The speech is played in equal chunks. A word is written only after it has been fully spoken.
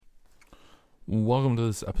Welcome to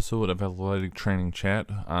this episode of Athletic Training Chat.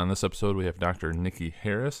 On this episode, we have Dr. Nikki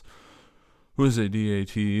Harris, who is a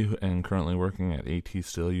DAT and currently working at AT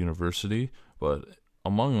Still University, but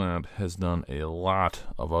among that has done a lot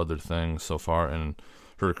of other things so far in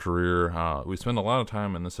her career. We spend a lot of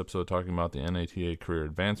time in this episode talking about the NATA Career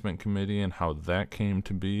Advancement Committee and how that came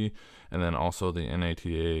to be, and then also the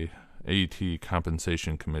NATA AT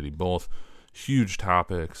Compensation Committee, both huge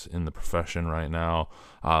topics in the profession right now.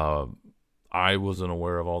 I wasn't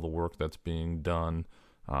aware of all the work that's being done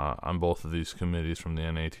on both of these committees from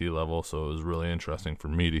the NAT level, so it was really interesting for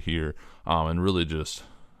me to hear, and really just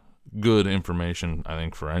good information, I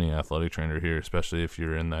think, for any athletic trainer here, especially if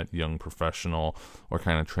you're in that young professional or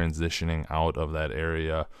kind of transitioning out of that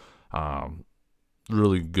area.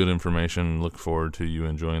 Really good information. Look forward to you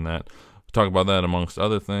enjoying that. Talk about that amongst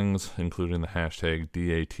other things, including the hashtag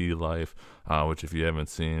DATLife, which if you haven't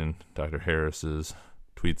seen Dr. Harris's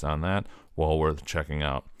tweets on that, well worth checking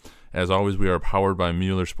out. As always, we are powered by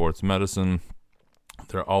Mueller Sports Medicine.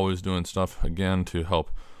 They're always doing stuff, again, to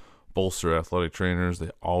help bolster athletic trainers.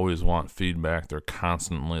 They always want feedback. They're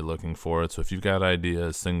constantly looking for it. So if you've got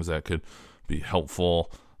ideas, things that could be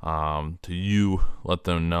helpful to you, let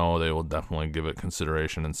them know. They will definitely give it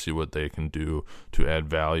consideration and see what they can do to add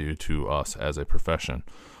value to us as a profession.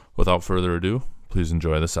 Without further ado, please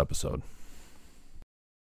enjoy this episode.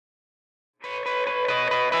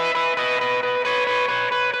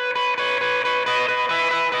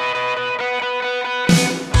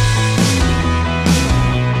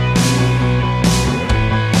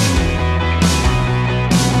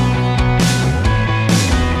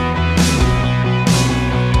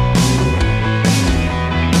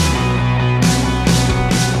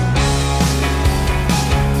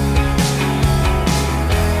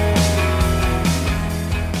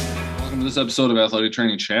 This episode of Athletic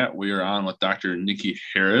Training Chat, we are on with Dr. Nikki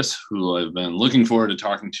Harris, who I've been looking forward to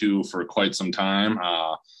talking to for quite some time.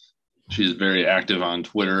 She's very active on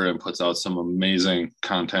Twitter and puts out some amazing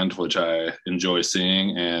content, which I enjoy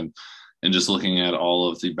seeing. And just looking at all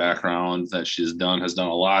of the background that she's done, has done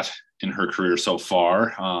a lot in her career so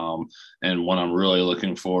far. And what I'm really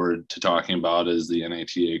looking forward to talking about is the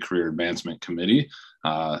NATA Career Advancement Committee.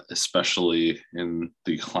 Especially in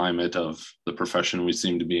the climate of the profession we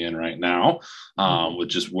seem to be in right now, with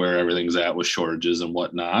just where everything's at with shortages and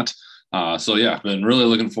whatnot. So yeah, been really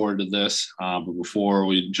looking forward to this. But before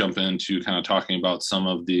we jump into kind of talking about some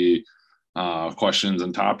of the questions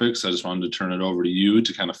and topics, I just wanted to turn it over to you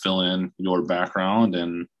to kind of fill in your background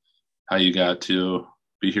and how you got to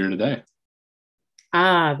be here today.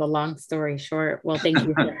 The long story short. Well, thank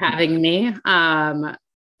you for having me.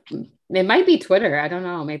 It might be Twitter. I don't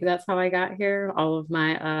know. Maybe that's how I got here. All of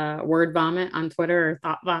my word vomit on Twitter, or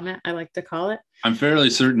thought vomit, I like to call it. I'm fairly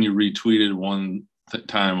certain you retweeted one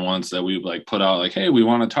time once that we put out like, hey, we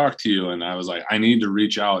want to talk to you. And I was like, I need to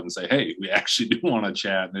reach out and say, hey, we actually do want to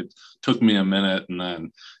chat. And it took me a minute. And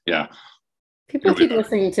then, yeah. People keep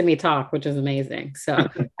listening to me talk, which is amazing. So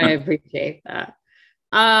I appreciate that.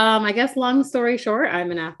 I guess long story short,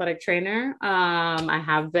 I'm an athletic trainer. I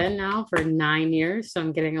have been now for 9 years, so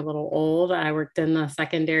I'm getting a little old. I worked in the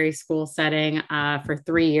secondary school setting for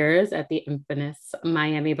 3 years at the infamous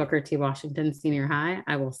Miami Booker T. Washington Senior High.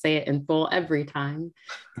 I will say it in full every time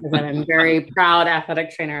because I'm a very proud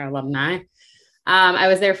athletic trainer alumni. I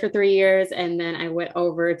was there for 3 years, and then I went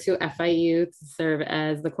over to FIU to serve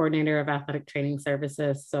as the coordinator of athletic training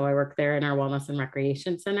services. So I work there in our Wellness and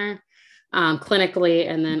Recreation Center. Clinically,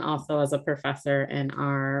 and then also as a professor in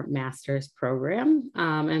our master's program.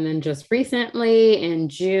 And then just recently in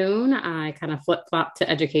June, I kind of flip-flopped to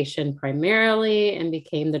education primarily and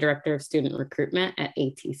became the director of student recruitment at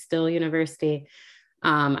AT Still University.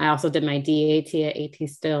 I also did my DAT at AT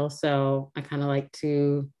Still, so I kind of like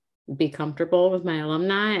to be comfortable with my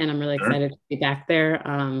alumni, and I'm really excited to be back there,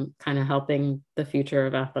 kind of helping the future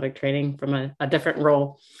of athletic training from a different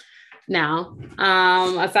role. Now,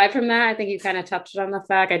 aside from that, I think you kind of touched on the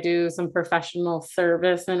fact I do some professional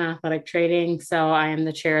service in athletic training. So I am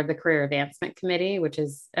the chair of the Career Advancement Committee, which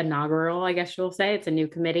is inaugural, I guess you'll say. It's a new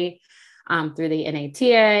committee through the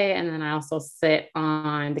NATA. And then I also sit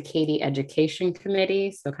on the Katie Education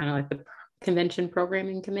Committee. So kind of like the convention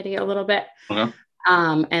programming committee a little bit. Okay.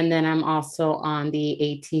 And then I'm also on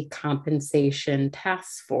the AT Compensation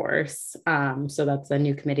Task Force. So that's a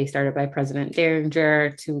new committee started by President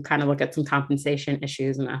Derringer to kind of look at some compensation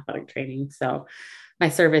issues in athletic training. So my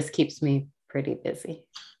service keeps me pretty busy.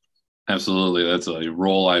 Absolutely. That's a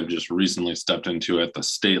role I've just recently stepped into at the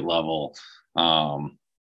state level. I'm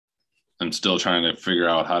still trying to figure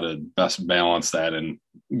out how to best balance that and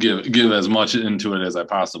give as much into it as I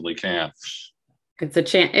possibly can. It's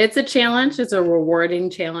a challenge. It's a rewarding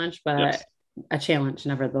challenge, Yes, but a challenge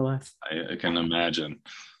nevertheless. I can imagine.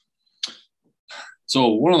 So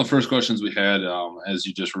one of the first questions we had, as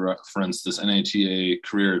you just referenced, this NATA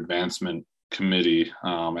Career Advancement Committee,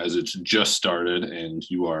 as it's just started, and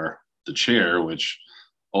you are the chair, which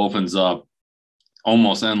opens up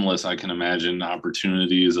almost endless, I can imagine,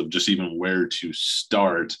 opportunities of just even where to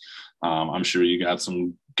start. I'm sure you got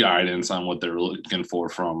some guidance on what they're looking for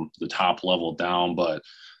from the top level down, but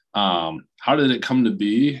how did it come to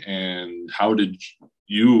be, and how did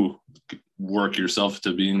you work yourself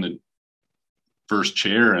to being the first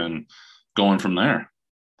chair and going from there?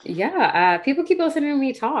 Yeah, people keep listening to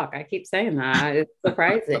me talk. I keep saying that. It's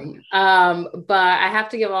surprising. But I have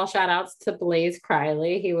to give all shout outs to Blaze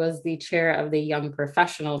Criley. He was the chair of the Young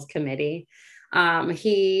Professionals Committee.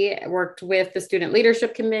 He worked with the Student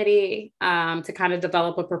Leadership Committee to kind of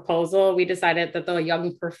develop a proposal. We decided that the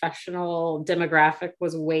young professional demographic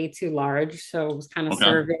was way too large. So it was kind of Okay.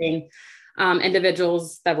 serving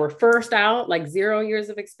individuals that were first out, like 0 years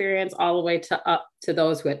of experience, all the way to up to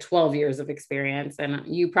those who had 12 years of experience. And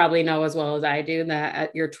you probably know as well as I do that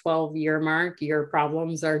at your 12-year mark, your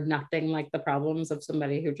problems are nothing like the problems of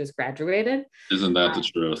somebody who just graduated. Isn't that the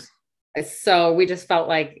truth? So we just felt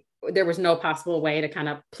like there was no possible way to kind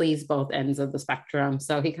of please both ends of the spectrum.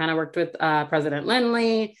 So he kind of worked with President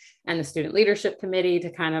Lindley and the Student Leadership Committee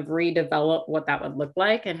to kind of redevelop what that would look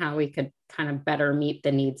like and how we could kind of better meet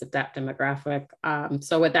the needs of that demographic.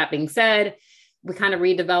 So with that being said, we kind of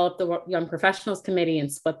redeveloped the Young Professionals Committee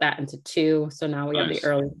and split that into two. So now we have the Nice.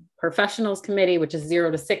 Early Professionals Committee, which is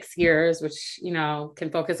 0 to 6 years, which,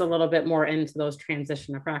 can focus a little bit more into those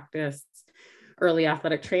transition to practice, early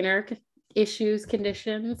athletic trainer issues,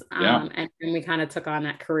 conditions. Yeah. And we kind of took on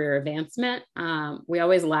that career advancement. We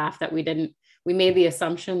always laugh that we made the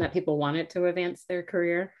assumption that people wanted to advance their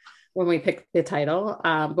career when we picked the title,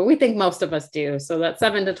 but we think most of us do. So that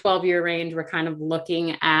 7 to 12 year range, we're kind of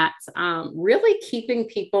looking at really keeping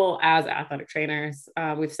people as athletic trainers.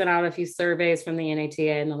 We've sent out a few surveys from the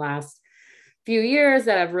NATA in the last few years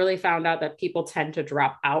that I've really found out that people tend to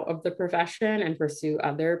drop out of the profession and pursue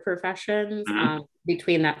other professions Mm-hmm.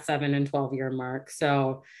 between that 7 and 12 year mark.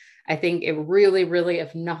 So I think it really, really,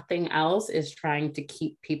 if nothing else, is trying to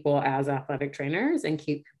keep people as athletic trainers and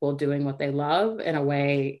keep people doing what they love in a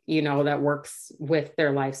way, that works with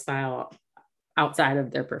their lifestyle outside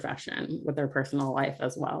of their profession, with their personal life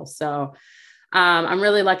as well. So I'm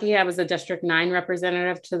really lucky. I was a District 9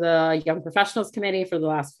 representative to the Young Professionals Committee for the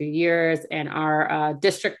last few years, and our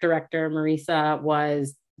district director, Marisa,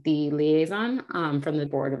 was the liaison from the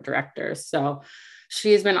board of directors. So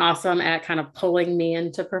she's been awesome at kind of pulling me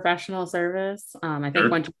into professional service. I think Sure.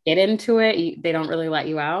 once you get into it, they don't really let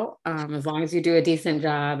you out. As long as you do a decent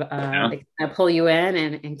job, Yeah. they kind of pull you in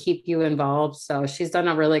and keep you involved. So she's done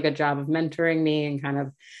a really good job of mentoring me and kind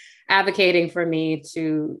of advocating for me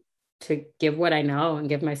to give what I know and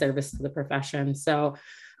give my service to the profession. So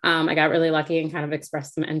I got really lucky and kind of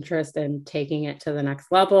expressed some interest in taking it to the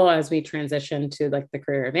next level as we transition to like the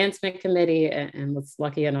career advancement committee, and was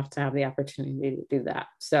lucky enough to have the opportunity to do that.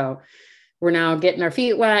 So we're now getting our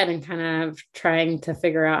feet wet and kind of trying to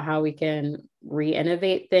figure out how we can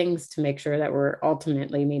re-innovate things to make sure that we're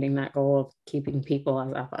ultimately meeting that goal of keeping people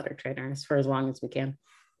as athletic trainers for as long as we can.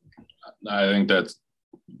 I think that's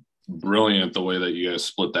brilliant the way that you guys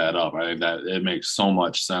split that up. I think that it makes so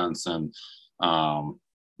much sense. And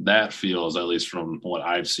that feels, at least from what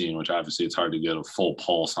I've seen, which obviously it's hard to get a full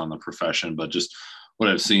pulse on the profession, but just what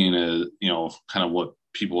I've seen is, kind of what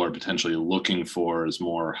people are potentially looking for is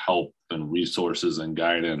more help and resources and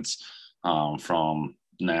guidance from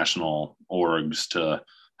national orgs to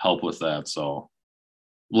help with that. So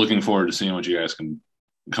looking forward to seeing what you guys can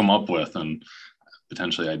come up with and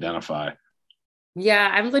potentially identify. Yeah,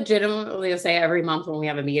 I'm legitimately to say every month when we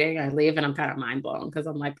have a meeting, I leave and I'm kind of mind blown because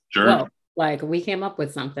I'm like, Sure. whoa, like we came up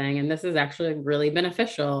with something and this is actually really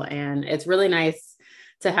beneficial. And it's really nice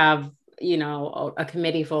to have, a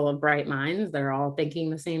committee full of bright minds that are all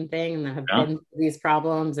thinking the same thing and that have Yeah. been through these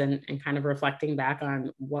problems and kind of reflecting back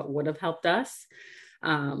on what would have helped us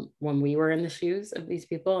when we were in the shoes of these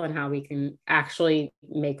people and how we can actually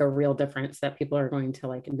make a real difference that people are going to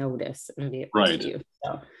like notice and be able to Right. use.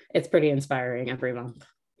 So it's pretty inspiring every month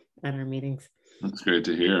at our meetings. That's great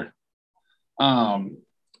to hear. Um,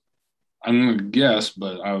 I'm going to guess,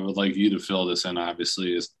 but I would like you to fill this in,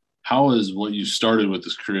 obviously, is how is what you started with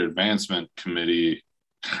this career advancement committee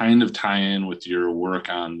kind of tie in with your work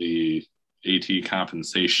on the AT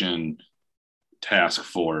compensation task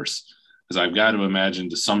force? Because I've got to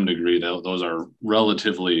imagine to some degree that those are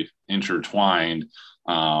relatively intertwined.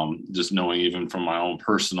 Just knowing even from my own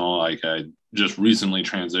personal, like I just recently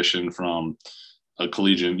transitioned from a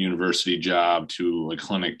collegiate university job to a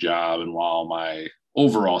clinic job. And while my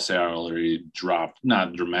overall salary dropped,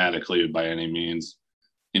 not dramatically by any means,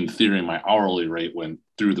 in theory, my hourly rate went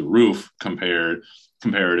through the roof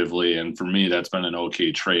comparatively. And for me, that's been an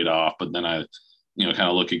okay trade-off. But then I, kind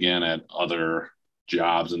of look again at other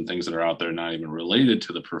jobs and things that are out there not even related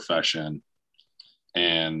to the profession.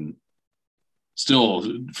 And still,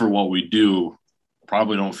 for what we do,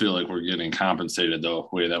 probably don't feel like we're getting compensated the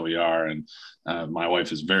way that we are. And my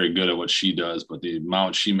wife is very good at what she does, but the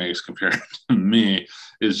amount she makes compared to me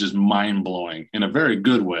is just mind blowing in a very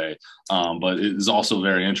good way. But it is also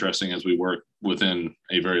very interesting as we work within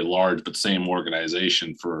a very large but same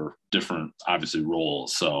organization for different, obviously,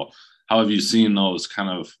 roles. So how have you seen those kind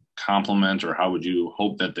of complement, or how would you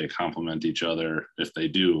hope that they complement each other if they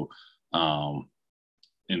do,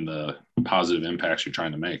 in the positive impacts you're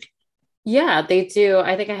trying to make? Yeah, they do.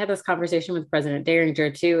 I think I had this conversation with President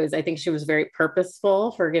Derringer too, is I think she was very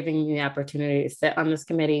purposeful for giving me the opportunity to sit on this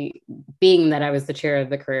committee, being that I was the chair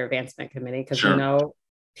of the Career Advancement Committee, because Sure. we know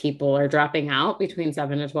people are dropping out between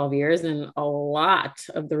 7 to 12 years. And a lot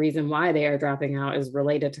of the reason why they are dropping out is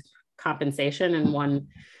related to compensation in one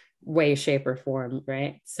way, shape, or form,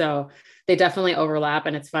 right? So they definitely overlap.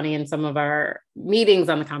 And it's funny, in some of our meetings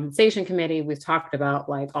on the compensation committee, we've talked about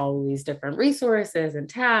like all of these different resources and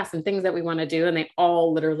tasks and things that we want to do. And they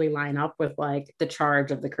all literally line up with like the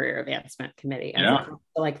charge of the Career Advancement Committee, as it comes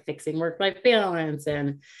to like fixing work-life balance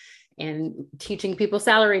and teaching people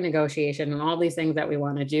salary negotiation, and all these things that we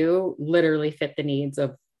want to do literally fit the needs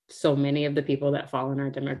of so many of the people that fall in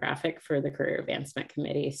our demographic for the Career Advancement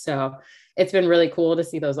Committee. So it's been really cool to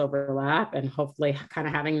see those overlap, and hopefully kind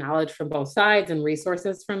of having knowledge from both sides and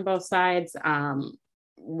resources from both sides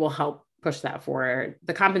will help push that forward.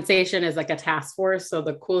 The compensation is like a task force. So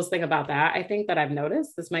the coolest thing about that, I think, that I've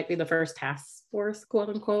noticed, this might be the first task force, quote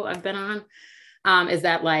unquote, I've been on, is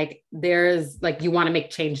that like there's like, you want to make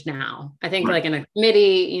change now. I think like in a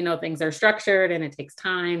committee, things are structured and it takes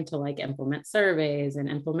time to like implement surveys and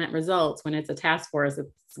implement results. When it's a task force,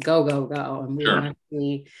 it's go, go, go. And we want to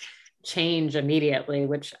see change immediately,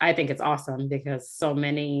 which I think is awesome, because so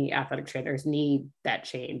many athletic trainers need that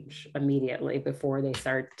change immediately before they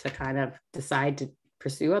start to kind of decide to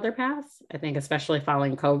pursue other paths. I think especially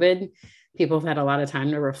following COVID, people have had a lot of time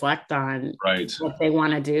to reflect on what they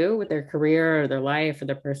want to do with their career or their life or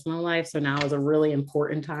their personal life. So now is a really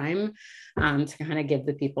important time to kind of give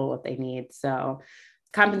the people what they need. So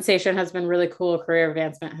compensation has been really cool. Career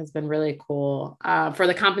advancement has been really cool. For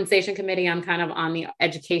the compensation committee, I'm kind of on the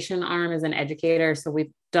education arm as an educator. So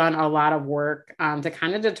we've done a lot of work to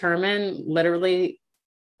kind of determine literally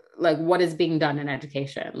like what is being done in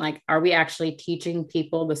education. Like, are we actually teaching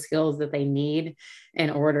people the skills that they need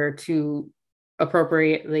in order to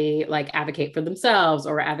appropriately like advocate for themselves,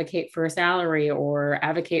 or advocate for a salary, or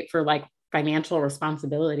advocate for like financial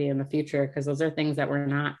responsibility in the future? Because those are things that we're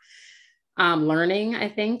not learning, I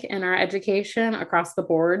think, in our education across the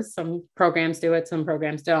board. Some programs do it, some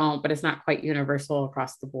programs don't, but it's not quite universal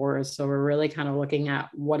across the board. So we're really kind of looking at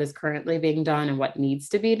what is currently being done and what needs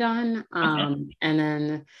to be done. And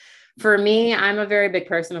then for me, I'm a very big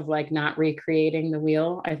person of like not recreating the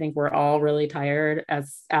wheel. I think we're all really tired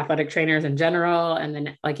as athletic trainers in general. And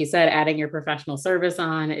then, like you said, adding your professional service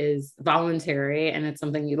on is voluntary and it's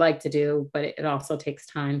something you like to do, but it also takes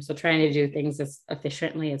time. So trying to do things as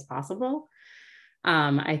efficiently as possible.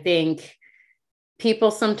 I think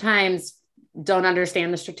people sometimes don't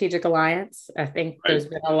understand the strategic alliance. I think there's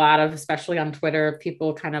been a lot of, especially on Twitter,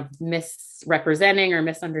 people kind of misrepresenting or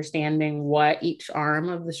misunderstanding what each arm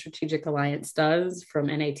of the strategic alliance does, from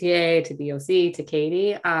NATA to BOC to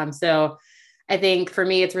Katie. So I think for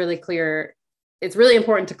me, it's really clear. It's really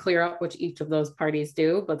important to clear up which each of those parties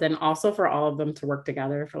do, but then also for all of them to work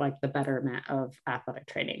together for like the betterment of athletic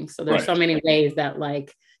training. So there's so many ways that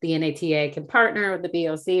like the NATA can partner with the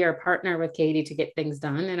BOC or partner with Katie to get things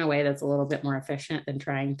done in a way that's a little bit more efficient than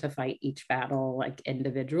trying to fight each battle like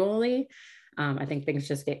individually. I think things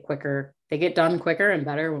just get quicker. They get done quicker and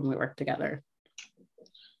better when we work together.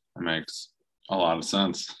 That makes a lot of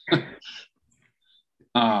sense.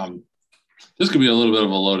 This could be a little bit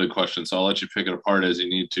of a loaded question, so I'll let you pick it apart as you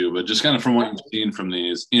need to. But just kind of from what you've seen from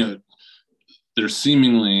these, there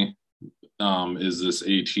seemingly is this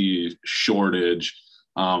AT shortage.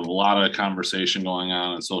 A lot of conversation going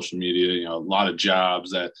on social media, a lot of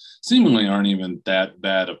jobs that seemingly aren't even that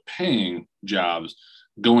bad of paying jobs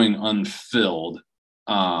going unfilled.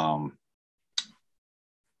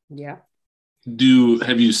 Yeah.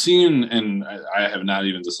 Have you seen, and I have not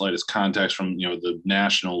even the slightest context from, the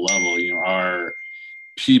national level, are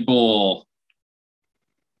people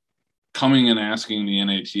coming and asking the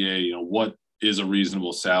NATA, what is a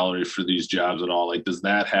reasonable salary for these jobs at all? Like, does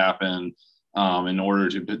that happen in order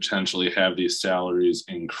to potentially have these salaries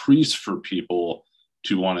increase for people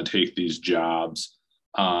to want to take these jobs?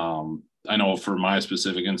 I know for my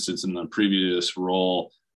specific instance in the previous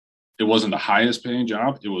role, it wasn't the highest paying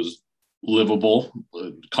job. It was livable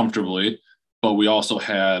comfortably, but we also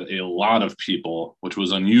had a lot of people, which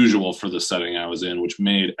was unusual for the setting I was in, which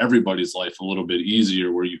made everybody's life a little bit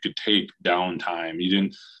easier, where you could take downtime. You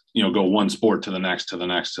didn't, go one sport to the next, to the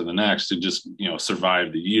next, to the next, to just,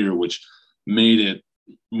 survive the year, which made it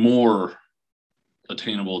more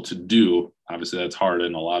attainable to do. Obviously that's hard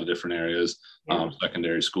in a lot of different areas,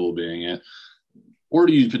 secondary school being it. Or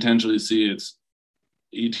do you potentially see it's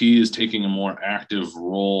AT is taking a more active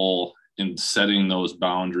role in setting those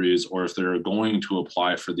boundaries, or if they're going to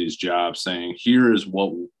apply for these jobs, saying, here is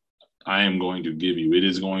what I am going to give you. It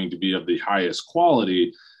is going to be of the highest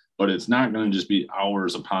quality, but it's not going to just be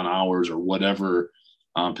hours upon hours or whatever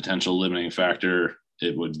potential limiting factor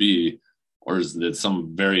it would be. Or is it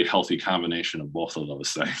some very healthy combination of both of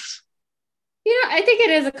those things? I think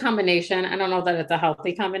it is a combination. I don't know that it's a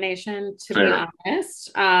healthy combination, to be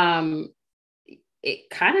honest. It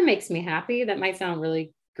kind of makes me happy. That might sound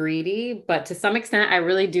really greedy, but to some extent, I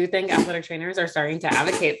really do think athletic trainers are starting to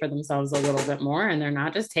advocate for themselves a little bit more. And they're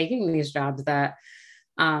not just taking these jobs that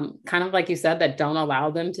kind of like you said, that don't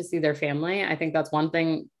allow them to see their family. I think that's one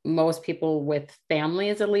thing most people with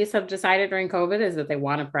families at least have decided during COVID, is that they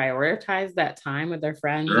want to prioritize that time with their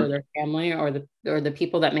friends or their family or the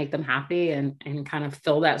people that make them happy, and kind of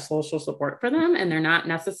fill that social support for them. And they're not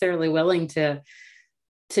necessarily willing to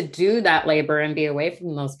do that labor and be away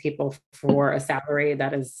from those people for a salary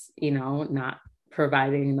that is, not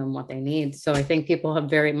providing them what they need. So I think people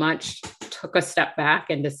have very much took a step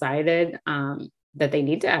back and decided that they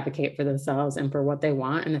need to advocate for themselves and for what they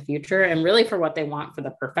want in the future, and really for what they want for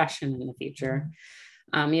the profession in the future.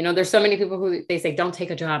 There's so many people who they say, don't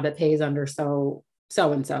take a job that pays under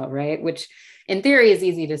so-and-so, right? Which in theory is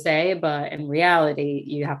easy to say, but in reality,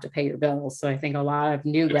 you have to pay your bills. So I think a lot of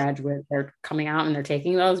new graduates are coming out and they're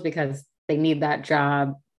taking those because they need that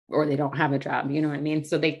job or they don't have a job. You know what I mean?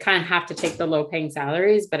 So they kind of have to take the low paying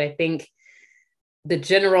salaries, but I think the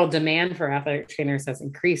general demand for athletic trainers has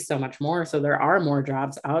increased so much more. So there are more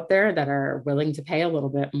jobs out there that are willing to pay a little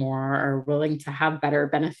bit more, or willing to have better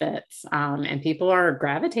benefits. And people are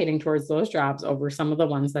gravitating towards those jobs over some of the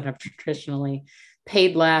ones that have traditionally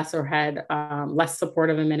paid less or had less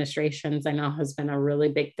supportive administrations. I know has been a really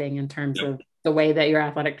big thing in terms of the way that your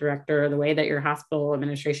athletic director, or the way that your hospital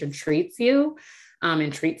administration treats you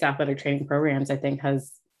and treats athletic training programs, I think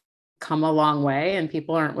has come a long way, and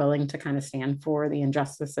people aren't willing to kind of stand for the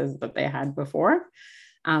injustices that they had before.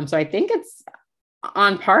 So I think it's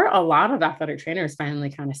on part a lot of athletic trainers finally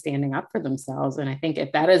kind of standing up for themselves. And I think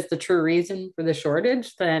if that is the true reason for the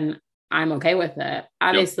shortage, then I'm okay with it.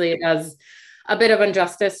 Obviously, it does a bit of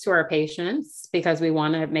injustice to our patients, because we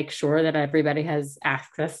want to make sure that everybody has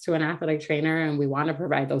access to an athletic trainer and we want to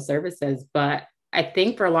provide those services. But I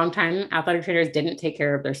think for a long time, athletic trainers didn't take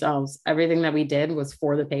care of themselves. Everything that we did was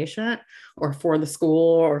for the patient or for the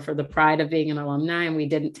school or for the pride of being an alumni, and we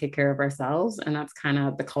didn't take care of ourselves. And that's kind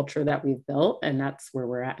of the culture that we've built, and that's where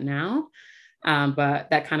we're at now. But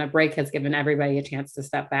that kind of break has given everybody a chance to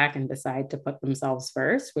step back and decide to put themselves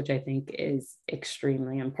first, which I think is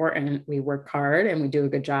extremely important. We work hard and we do a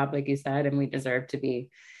good job, like you said, and we deserve to be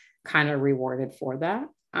kind of rewarded for that.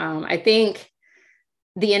 I think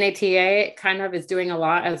the NATA kind of is doing a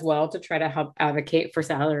lot as well to try to help advocate for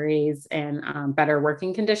salaries and better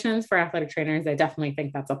working conditions for athletic trainers. I definitely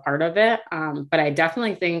think that's a part of it. But I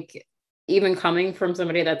definitely think, even coming from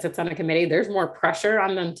somebody that sits on a committee, there's more pressure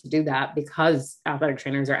on them to do that, because athletic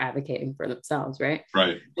trainers are advocating for themselves, right?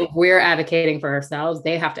 Right. If we're advocating for ourselves,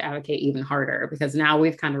 they have to advocate even harder, because now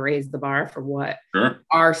we've kind of raised the bar for what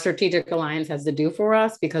our strategic alliance has to do for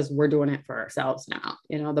us, because we're doing it for ourselves now.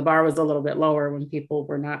 The bar was a little bit lower when people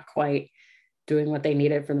were not quite doing what they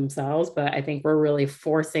needed for themselves, but I think we're really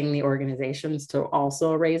forcing the organizations to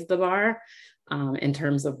also raise the bar in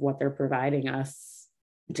terms of what they're providing us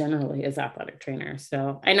generally as athletic trainers.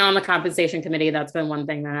 So I know on the compensation committee, that's been one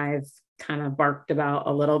thing that I've kind of barked about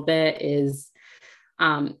a little bit, is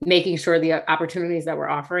making sure the opportunities that we're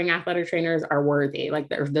offering athletic trainers are worthy. Like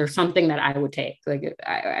there's something that I would take. Like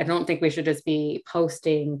I don't think we should just be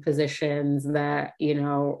posting positions that,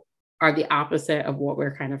 are the opposite of what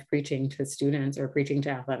we're kind of preaching to students or preaching to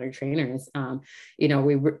athletic trainers.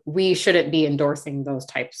 We shouldn't be endorsing those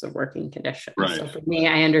types of working conditions. Right. So for me,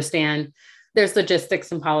 I understand there's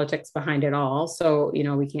logistics and politics behind it all. So,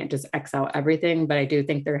 we can't just X out everything, but I do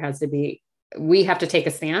think we have to take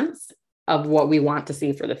a stance of what we want to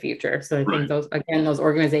see for the future. So I think those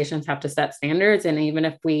organizations have to set standards. And even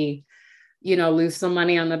if we, lose some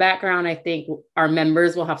money on the background, I think our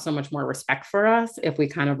members will have so much more respect for us if we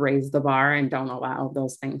kind of raise the bar and don't allow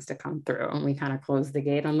those things to come through, and we kind of close the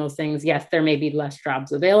gate on those things. Yes, there may be less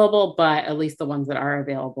jobs available, but at least the ones that are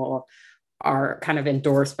available are kind of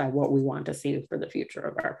endorsed by what we want to see for the future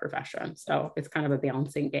of our profession. So it's kind of a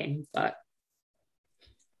balancing game, but.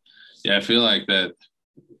 Yeah, I feel like that.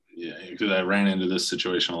 Yeah, because I ran into this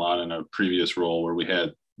situation a lot in a previous role where we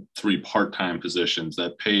had 3 part-time positions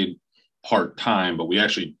that paid part-time, but we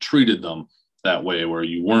actually treated them that way, where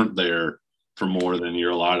you weren't there for more than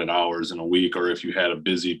your allotted hours in a week, or if you had a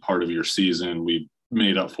busy part of your season, we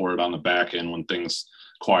made up for it on the back end when things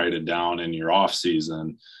quieted down in your off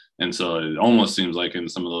season. And so it almost seems like in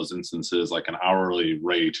some of those instances, like an hourly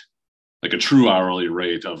rate, like a true hourly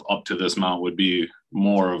rate of up to this amount would be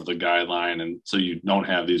more of the guideline. And so you don't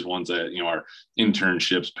have these ones that, are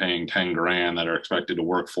internships paying 10 grand that are expected to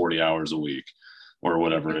work 40 hours a week or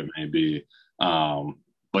whatever it may be.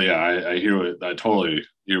 But yeah, I totally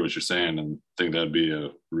hear what you're saying, and think that'd be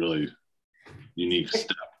a really unique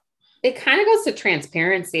step. It kind of goes to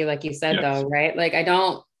transparency, like you said, Yes. though, right? Like, I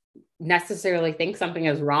don't necessarily think something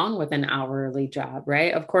is wrong with an hourly job,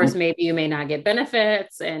 right? Of course, maybe you may not get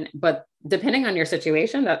benefits, but depending on your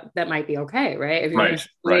situation, that might be okay, right? If you're in a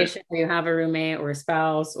situation where you have a roommate or a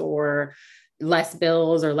spouse or less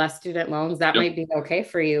bills or less student loans, that might be okay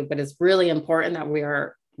for you. But it's really important that we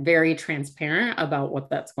are very transparent about what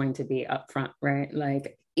that's going to be upfront, right?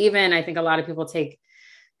 Like, even I think a lot of people take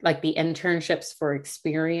like the internships for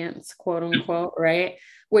experience, quote unquote, right?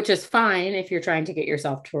 Which is fine if you're trying to get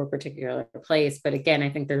yourself to a particular place. But again,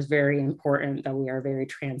 I think there's very important that we are very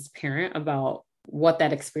transparent about what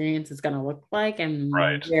that experience is going to look like and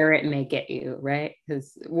where it may get you, right?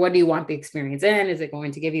 Because what do you want the experience in? Is it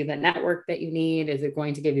going to give you the network that you need? Is it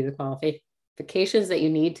going to give you the qualifications that you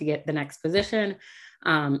need to get the next position?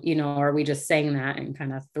 Are we just saying that and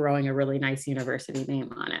kind of throwing a really nice university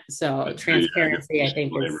name on it? So transparency, I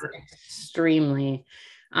think, is extremely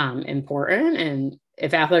important. And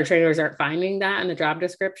if athletic trainers aren't finding that in the job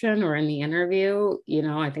description or in the interview,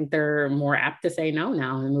 I think they're more apt to say no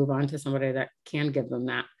now and move on to somebody that can give them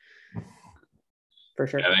that. For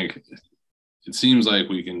sure. I think it seems like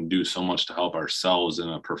we can do so much to help ourselves in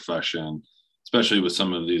a profession, especially with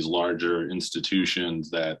some of these larger institutions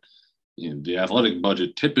that, the athletic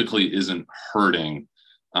budget typically isn't hurting,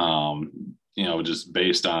 just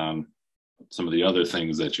based on some of the other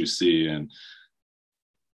things that you see. And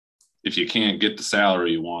if you can't get the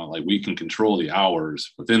salary you want, like, we can control the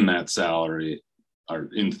hours within that salary, or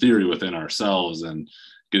in theory within ourselves, and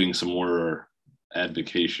getting some more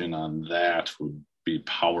advocation on that would be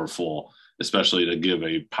powerful, especially to give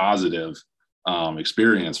a positive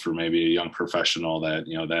experience for maybe a young professional that,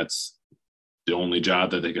 that's the only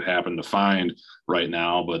job that they could happen to find right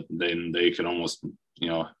now, but then they can almost,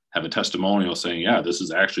 have a testimonial saying, yeah, this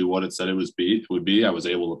is actually what it said it would be. I was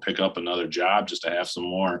able to pick up another job just to have some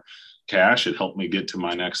more cash. It helped me get to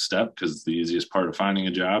my next step, because the easiest part of finding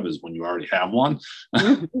a job is when you already have one.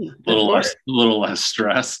 a little less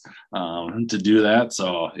stress to do that.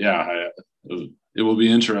 So yeah, it will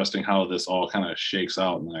be interesting how this all kind of shakes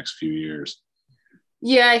out in the next few years.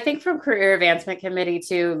 Yeah, I think from Career Advancement Committee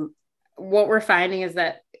too, what we're finding is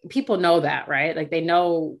that people know that, right? Like, they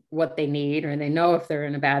know what they need, or they know if they're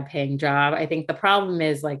in a bad paying job. I think the problem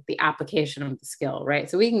is like the application of the skill, right?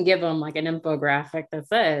 So we can give them like an infographic that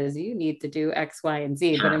says you need to do X, Y, and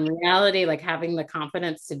Z. Sure. But in reality, like, having the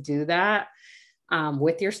confidence to do that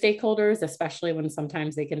with your stakeholders, especially when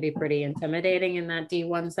sometimes they can be pretty intimidating in that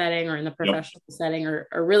D1 setting or in the professional setting, or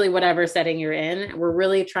really whatever setting you're in. We're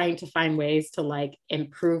really trying to find ways to like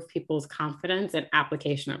improve people's confidence and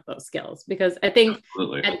application of those skills, because I think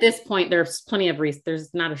at this point, there's plenty of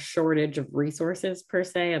there's not a shortage of resources per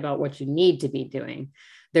se about what you need to be doing.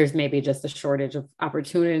 There's maybe just a shortage of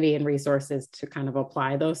opportunity and resources to kind of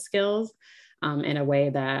apply those skills in a way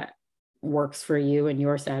that works for you in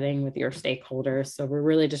your setting with your stakeholders. So we're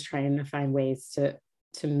really just trying to find ways to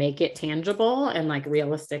make it tangible and like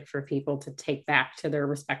realistic for people to take back to their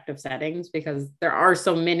respective settings, because there are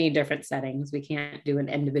so many different settings. We can't do an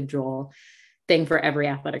individual thing for every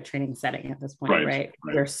athletic training setting at this point, right?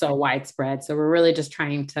 They're so widespread. So we're really just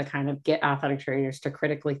trying to kind of get athletic trainers to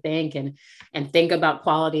critically think and think about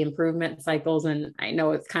quality improvement cycles. And I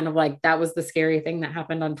know it's kind of like, that was the scary thing that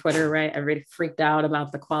happened on Twitter, right? Everybody freaked out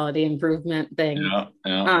about the quality improvement thing.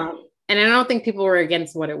 And I don't think people were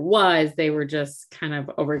against what it was. They were just kind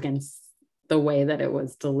of over against the way that it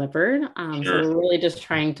was delivered. So we're really just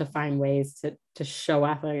trying to find ways to show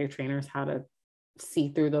athletic trainers how to see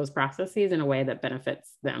through those processes in a way that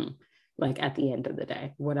benefits them, like at the end of the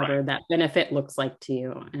day, whatever that benefit looks like to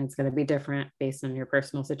you. And it's going to be different based on your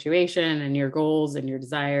personal situation and your goals and your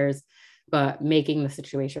desires, but making the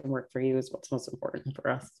situation work for you is what's most important for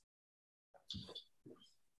us.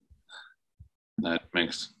 That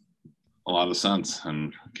makes a lot of sense,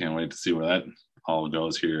 and I can't wait to see where that all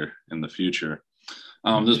goes here in the future.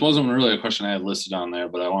 This wasn't really a question I had listed on there,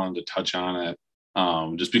 but I wanted to touch on it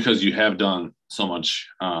just because you have done so much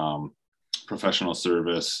professional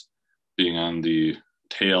service, being on the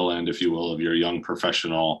tail end, if you will, of your young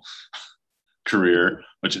professional career,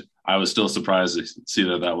 which I was still surprised to see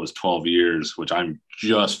that was 12 years, which I'm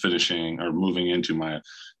just finishing or moving into my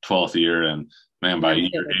 12th year. And man, by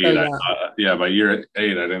year 8, by year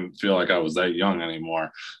 8, I didn't feel like I was that young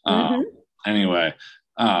anymore. Anyway,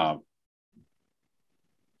 what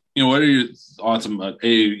are your thoughts about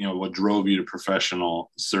what drove you to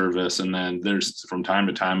professional service? And then there's from time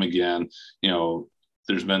to time again,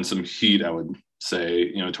 there's been some heat, I would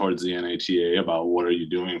say, towards the NATA about what are you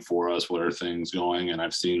doing for us? What are things going? And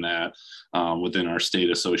I've seen that within our state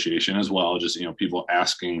association as well, just, people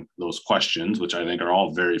asking those questions, which I think are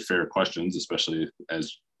all very fair questions, especially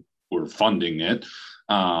as we're funding it.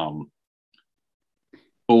 But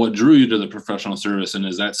what drew you to the professional service, and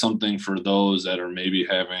is that something for those that are maybe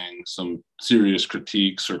having some serious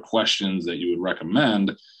critiques or questions that you would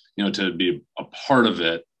recommend, to be a part of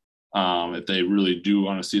it, if they really do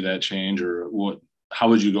want to see that change, or how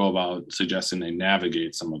would you go about suggesting they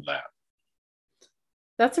navigate some of that?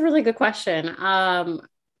 That's a really good question.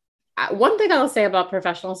 One thing I'll say about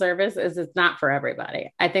professional service is it's not for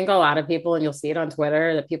everybody. I think a lot of people, and you'll see it on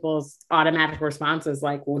Twitter, that people's automatic response is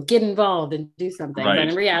like, well, get involved and do something. Right. But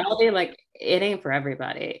in reality, like, it ain't for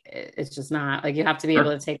everybody. It's just not. Like, you have to be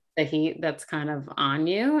able to take the heat that's kind of on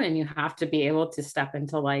you, and you have to be able to step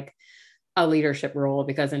into like a leadership role,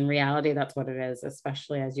 because in reality, that's what it is,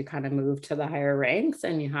 especially as you kind of move to the higher ranks,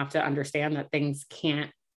 and you have to understand that things can't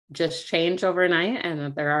just change overnight, and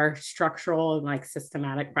that there are structural and like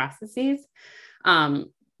systematic processes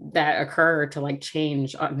that occur to like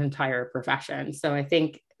change an entire profession. So I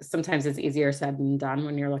think sometimes it's easier said than done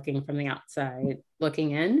when you're looking from the outside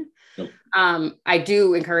looking in. Yep. I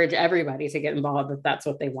do encourage everybody to get involved if that's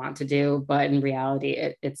what they want to do, but in reality,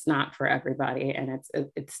 it's not for everybody, and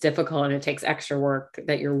it's difficult, and it takes extra work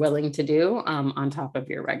that you're willing to do on top of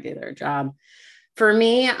your regular job. For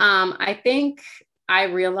me, I think I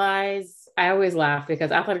realize, I always laugh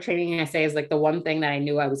because athletic training, I say, is like the one thing that I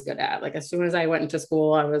knew I was good at. Like, as soon as I went into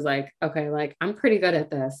school, I was like, okay, like, I'm pretty good at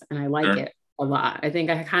this, and I like it a lot. I think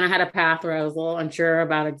I kind of had a path where I was a little unsure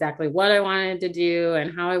about exactly what I wanted to do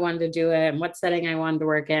and how I wanted to do it and what setting I wanted to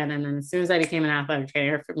work in. And then as soon as I became an athletic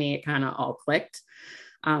trainer, for me, it kind of all clicked.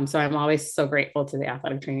 So I'm always so grateful to the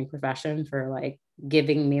athletic training profession for like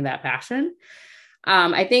giving me that passion.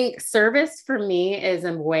 I think service for me is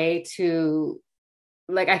a way to,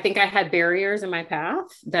 like, I think I had barriers in my path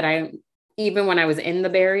that even when I was in the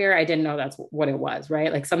barrier, I didn't know that's what it was,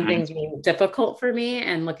 right? Like, some things were difficult for me,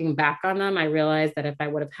 and looking back on them, I realized that if I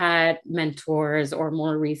would have had mentors or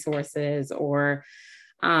more resources, or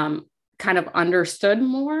kind of understood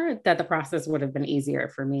more, that the process would have been easier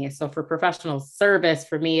for me. So for professional service,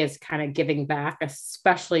 for me, is kind of giving back,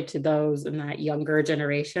 especially to those in that younger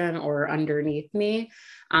generation or underneath me,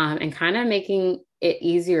 and kind of making it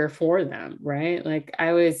easier for them, right? Like,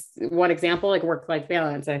 one example, like work-life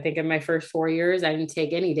balance. I think in my first 4 years, I didn't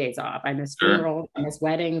take any days off. I missed funerals, I missed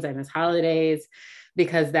weddings, I missed holidays,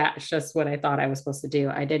 because that's just what I thought I was supposed to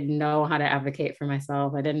do. I didn't know how to advocate for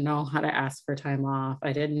myself. I didn't know how to ask for time off.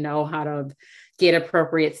 I didn't know how to get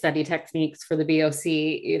appropriate study techniques for the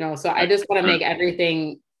BOC, so I just want to make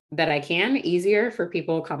everything that I can easier for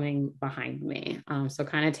people coming behind me. So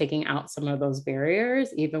kind of taking out some of those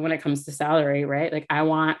barriers, even when it comes to salary, right? Like,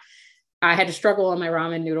 I had to struggle on my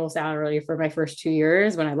ramen noodle salary for my first 2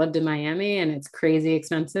 years when I lived in Miami, and it's crazy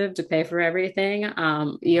expensive to pay for everything.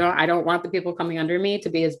 I don't want the people coming under me to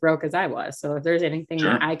be as broke as I was. So if there's anything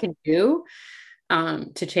that I can do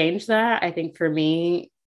to change that, I think for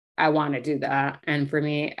me, I want to do that. And for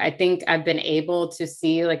me, I think I've been able to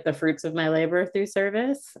see like the fruits of my labor through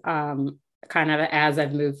service. Kind of as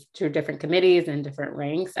I've moved to different committees and different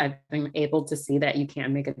ranks, I've been able to see that you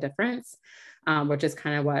can make a difference. Which is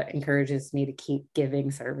kind of what encourages me to keep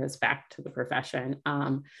giving service back to the profession.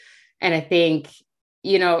 And I think,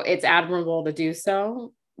 it's admirable to do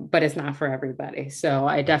so, but it's not for everybody. So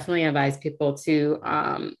I definitely advise people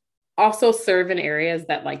to also serve in areas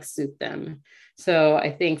that like suit them. So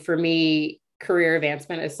I think for me, career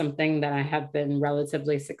advancement is something that I have been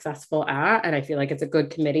relatively successful at. And I feel like it's a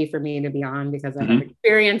good committee for me to be on because I have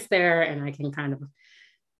experience there and I can kind of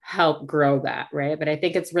help grow that, right? But I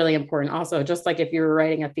think it's really important also, just like if you were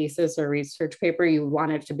writing a thesis or research paper, you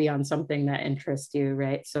want it to be on something that interests you,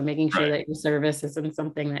 right? So making sure that your service isn't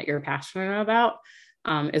something that you're passionate about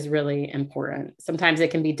is really important. Sometimes it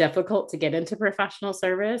can be difficult to get into professional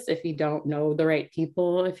service if you don't know the right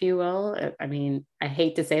people, if you will. I mean, I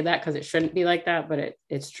hate to say that because it shouldn't be like that, but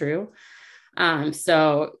it's true.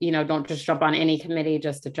 So, don't just jump on any committee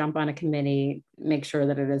just to jump on a committee. Make sure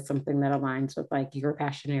that it is something that aligns with like your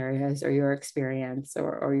passion areas or your experience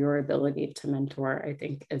or your ability to mentor, I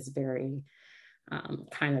think is very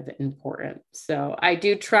kind of important. So I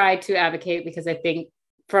do try to advocate because I think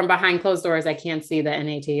from behind closed doors, I can see that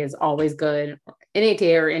NAT is always good. NAT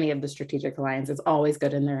or any of the strategic alliance is always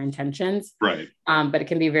good in their intentions. Right. But it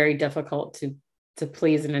can be very difficult to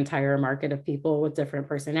please an entire market of people with different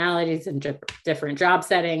personalities and different job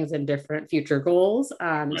settings and different future goals.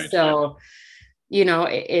 So,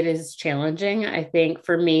 it is challenging. I think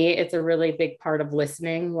for me, it's a really big part of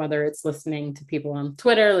listening, whether it's listening to people on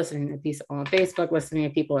Twitter, listening to people on Facebook, listening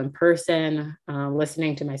to people in person,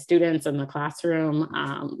 listening to my students in the classroom,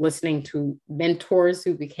 listening to mentors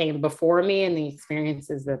who became before me and the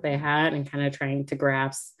experiences that they had, and kind of trying to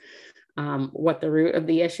grasp what the root of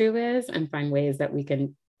the issue is and find ways that we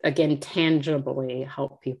can, again, tangibly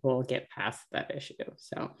help people get past that issue.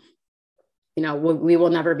 So, we will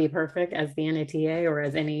never be perfect as the NATA or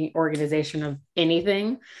as any organization of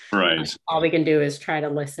anything. Right. All we can do is try to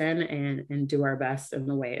listen and do our best in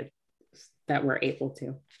the way that we're able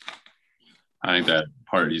to. I think that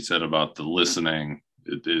part you said about the listening,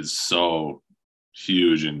 it is so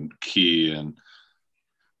huge and key. And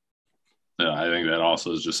I think that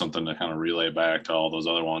also is just something to kind of relay back to all those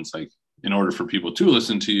other ones. Like, in order for people to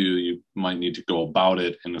listen to you, you might need to go about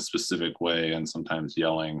it in a specific way. And sometimes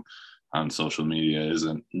yelling on social media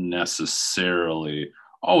isn't necessarily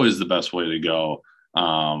always the best way to go.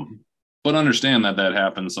 But understand that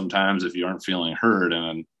happens sometimes if you aren't feeling heard.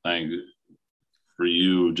 And I think for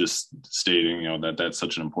you, just stating, that that's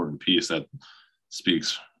such an important piece that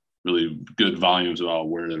speaks really good volumes about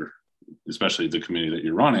where, especially the committee that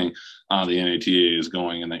you're running, the NATA is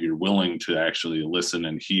going, and that you're willing to actually listen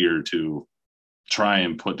and hear to try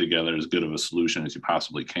and put together as good of a solution as you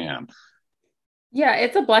possibly can. Yeah,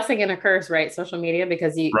 it's a blessing and a curse, right? Social media,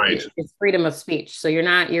 because it's freedom of speech. So you're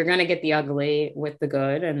going to get the ugly with the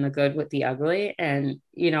good and the good with the ugly. And,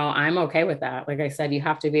 I'm okay with that. Like I said, you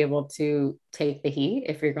have to be able to take the heat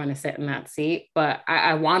if you're going to sit in that seat. But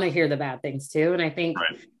I want to hear the bad things too. And I think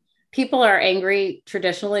people are angry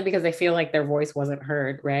traditionally because they feel like their voice wasn't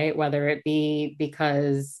heard, right? Whether it be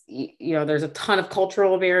because, there's a ton of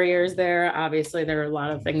cultural barriers there. Obviously, there are a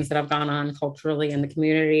lot of things that have gone on culturally in the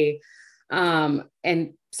community.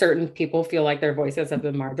 And certain people feel like their voices have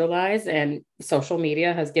been marginalized, and social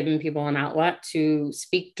media has given people an outlet to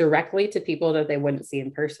speak directly to people that they wouldn't see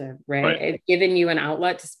in person, right? It's given you an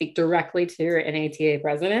outlet to speak directly to your NATA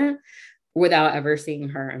president without ever seeing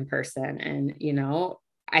her in person. And,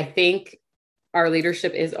 I think our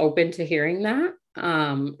leadership is open to hearing that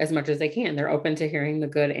as much as they can. They're open to hearing the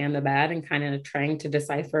good and the bad and kind of trying to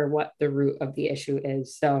decipher what the root of the issue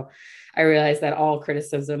is. So I realize that all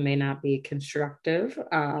criticism may not be constructive,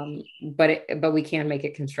 but we can make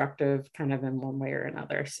it constructive kind of in one way or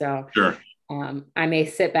another. So sure. I may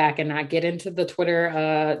sit back and not get into the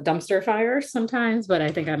Twitter dumpster fire sometimes, but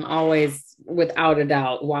I think I'm always, without a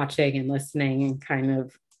doubt, watching and listening and kind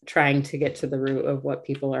of trying to get to the root of what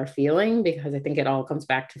people are feeling, because I think it all comes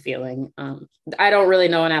back to feeling. I don't really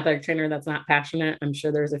know an athletic trainer that's not passionate. I'm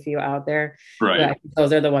sure there's a few out there, but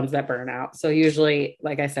those are the ones that burn out. So usually,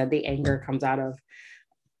 like I said, the anger comes out of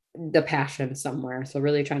the passion somewhere. So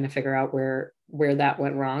really trying to figure out where that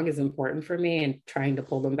went wrong is important for me, and trying to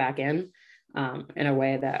pull them back in a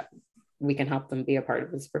way that we can help them be a part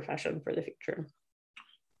of this profession for the future.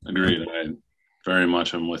 Agreed. I very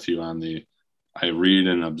much am with you on I read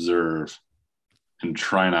and observe and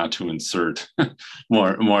try not to insert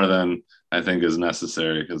more than I think is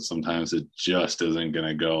necessary, because sometimes it just isn't going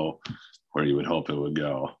to go where you would hope it would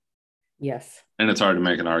go. Yes. And it's hard to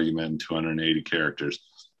make an argument in 280 characters.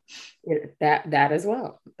 That as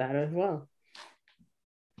well.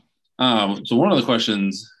 So one of the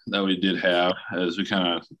questions that we did have as we kind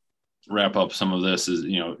of wrap up some of this is,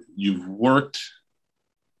 you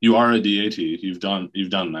are a DAT, you've done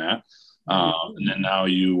that. And then now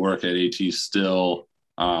you work at AT still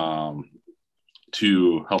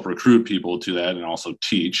to help recruit people to that and also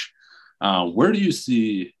teach. Where do you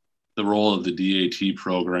see the role of the DAT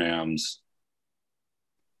programs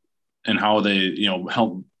and how they, you know,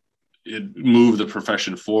 help it move the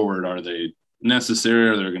profession forward? Are they necessary?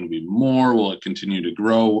 Are there going to be more? Will it continue to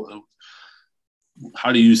grow?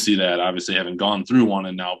 How do you see that, obviously having gone through one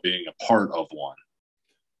and now being a part of one?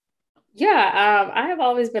 Yeah, I have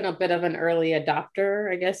always been a bit of an early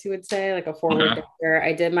adopter, I guess you would say, like a forward thinker.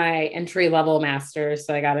 I did my entry level master's,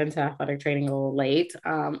 so I got into athletic training a little late.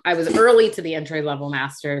 I was early to the entry level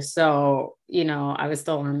master's, so you know, I was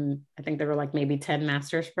still on. I think there were like maybe 10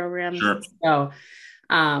 master's programs. Sure. So,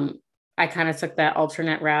 I kind of took that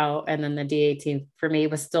alternate route, and then the DAT for me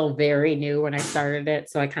was still very new when I started it,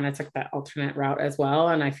 so I kind of took that alternate route as well,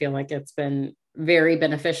 and I feel like it's been very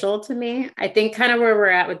beneficial to me. I think kind of where we're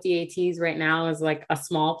at with DATs right now is like a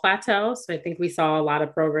small plateau. So I think we saw a lot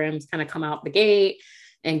of programs kind of come out the gate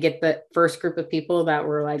and get the first group of people that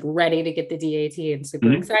were like ready to get the DAT and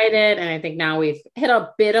super excited. And I think now we've hit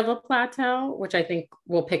a bit of a plateau, which I think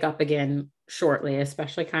will pick up again shortly,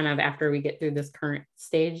 especially kind of after we get through this current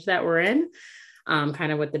stage that we're in.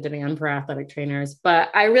 Kind of with the demand for athletic trainers. But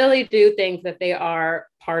I really do think that they are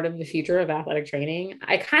part of the future of athletic training.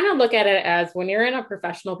 I kind of look at it as when you're in a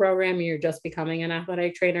professional program, you're just becoming an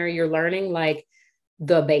athletic trainer, you're learning like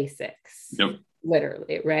the basics. Yep.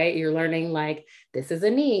 Literally, right? You're learning like, this is a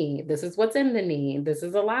knee, this is what's in the knee, this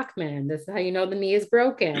is a Lachman, this is how you know the knee is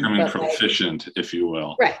broken. Becoming proficient, like, if you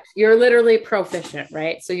will. Right. You're literally proficient,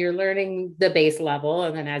 right? So you're learning the base level.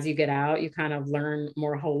 And then as you get out, you kind of learn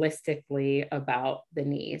more holistically about the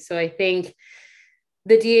knee. So I think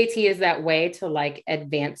the DAT is that way to like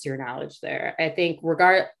advance your knowledge there. I think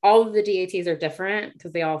all of the DATs are different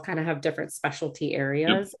because they all kind of have different specialty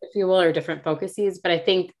areas, if you will, or different focuses. But I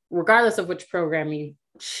think regardless of which program you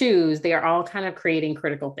choose, they are all kind of creating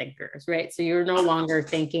critical thinkers, right? So you're no longer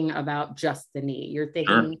thinking about just the knee. You're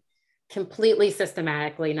thinking completely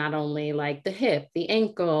systematically, not only like the hip, the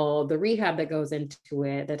ankle, the rehab that goes into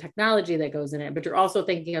it, the technology that goes in it, but you're also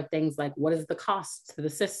thinking of things like, what is the cost to the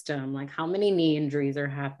system? Like, how many knee injuries are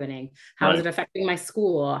happening? How is it affecting my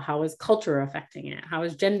school? How is culture affecting it? How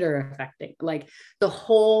is gender affecting? Like the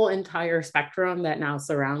whole entire spectrum that now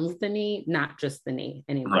surrounds the knee, not just the knee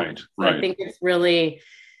anymore. So I think it's really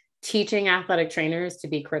teaching athletic trainers to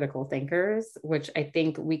be critical thinkers, which I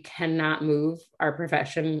think we cannot move our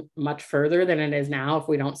profession much further than it is now if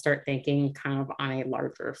we don't start thinking kind of on a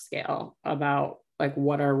larger scale about like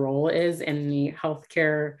what our role is in the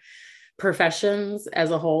healthcare professions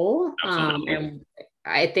as a whole. And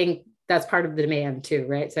I think that's part of the demand too,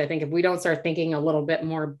 right? So I think if we don't start thinking a little bit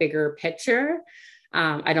more bigger picture,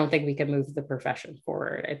 I don't think we can move the profession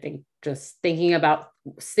forward. I think just thinking about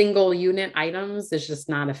single unit items is just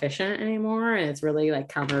not efficient anymore. And it's really like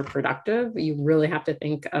counterproductive. You really have to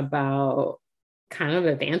think about kind of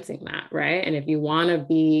advancing that, right? And if you want to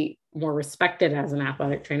be more respected as an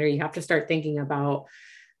athletic trainer, you have to start thinking about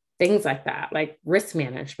things like that, like risk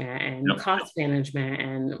management and cost management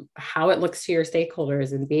and how it looks to your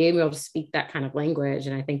stakeholders and being able to speak that kind of language.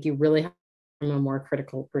 And I think you really have from a more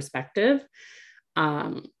critical perspective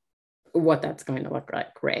what that's going to look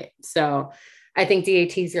like. Right. So I think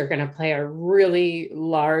DATs are going to play a really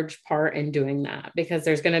large part in doing that because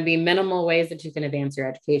there's going to be minimal ways that you can advance your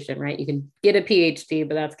education, right? You can get a PhD,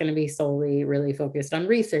 but that's going to be solely really focused on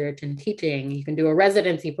research and teaching. You can do a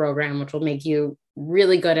residency program, which will make you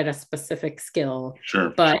really good at a specific skill.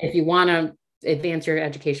 But if you want to advance your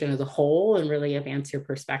education as a whole and really advance your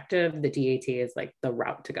perspective, the DAT is like the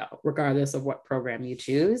route to go, regardless of what program you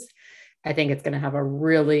choose. I think it's going to have a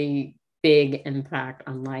really big impact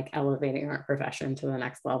on like elevating our profession to the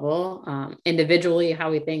next level, individually,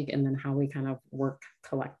 how we think, and then how we kind of work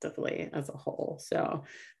collectively as a whole. So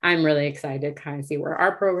I'm really excited to kind of see where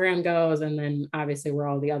our program goes and then obviously where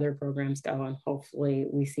all the other programs go. And hopefully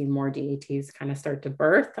we see more DATs kind of start to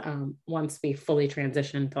birth once we fully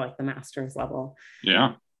transition to like the master's level.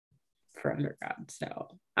 For undergrad. So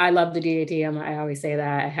I love the DAT. I always say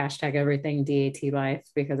that I hashtag everything DAT life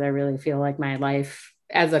because I really feel like my life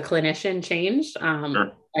as a clinician changed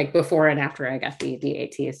like before and after I got the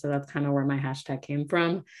DAT. So that's kind of where my hashtag came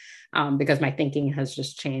from because my thinking has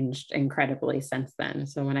just changed incredibly since then.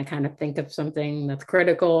 So when I kind of think of something that's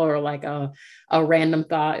critical or like a random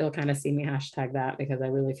thought, you'll kind of see me hashtag that because I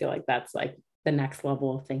really feel like that's like the next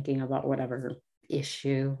level of thinking about whatever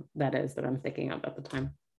issue that is that I'm thinking of at the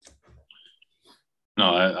time. No,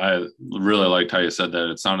 I really liked how you said that.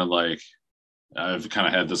 It sounded like I've kind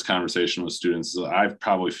of had this conversation with students. I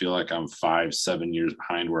probably feel like I'm 5-7 years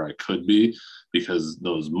behind where I could be because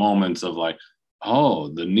those moments of like, oh,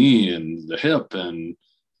 the knee and the hip,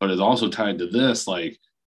 but it's also tied to this, like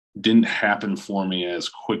didn't happen for me as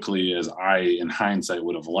quickly as I, in hindsight,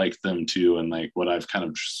 would have liked them to. And like what I've kind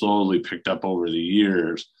of slowly picked up over the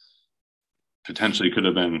years potentially could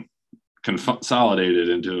have been consolidated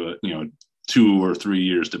into, 2 or 3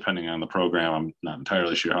 years, depending on the program. I'm not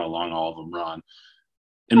entirely sure how long all of them run.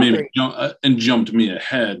 And maybe jumped me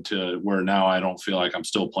ahead to where now I don't feel like I'm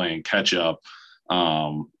still playing catch up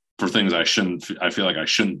for things I feel like I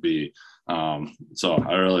shouldn't be. So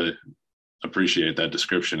I really appreciate that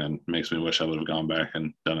description, and makes me wish I would have gone back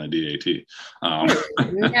and done a DAT.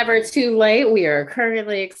 Never too late. We are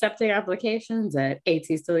currently accepting applications at AT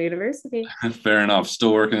Still University. Fair enough.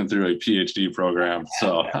 Still working through a PhD program.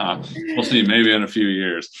 So we'll see, maybe in a few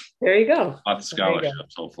years. There you go. Lots of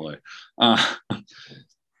scholarships, hopefully.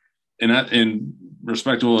 In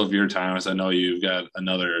respectful of your time, as I know you've got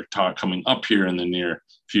another talk coming up here in the near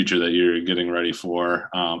future that you're getting ready for.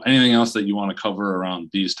 Anything else that you want to cover around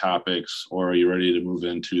these topics, or are you ready to move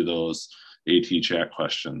into those AT chat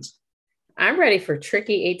questions? I'm ready for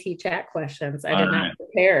tricky AT chat questions. I did not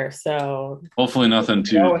prepare, so hopefully nothing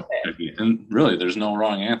too tricky. And really, there's no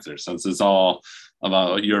wrong answer, since it's all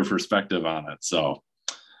about your perspective on it. So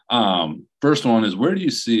first one is, where do you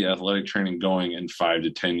see athletic training going in 5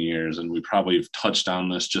 to 10 years? And we probably have touched on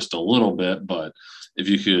this just a little bit, but if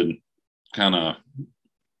you could kind of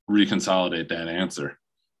reconsolidate that answer.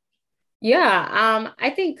 Yeah, I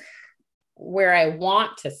think where I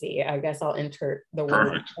want to see, I guess I'll enter the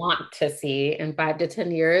word want to see in 5 to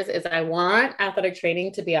 10 years, is I want athletic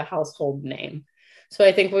training to be a household name. So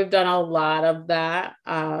I think we've done a lot of that.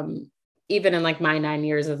 Even in like my 9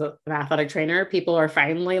 years as an athletic trainer, people are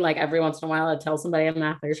finally, like, every once in a while I tell somebody I'm an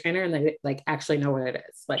athletic trainer and they like actually know what it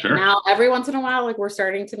is. Like now every once in a while, like, we're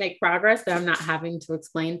starting to make progress that I'm not having to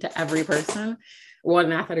explain to every person what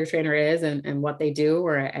an athletic trainer is and what they do,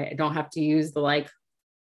 or I don't have to use the like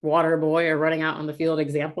water boy or running out on the field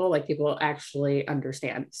example. Like, people actually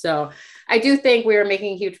understand. So I do think we are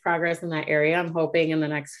making huge progress in that area. I'm hoping in the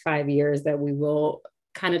next 5 years that we will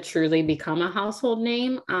kind of truly become a household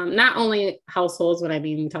name. Not only households, when I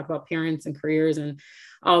mean, we talk about parents and careers and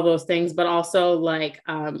all those things, but also like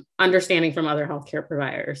understanding from other healthcare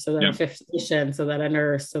providers, so that a physician, so that a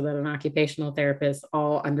nurse, so that an occupational therapist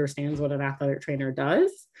all understands what an athletic trainer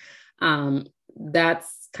does.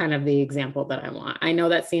 That's kind of the example that I want. I know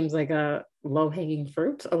that seems like a low-hanging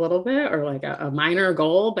fruit a little bit, or like a minor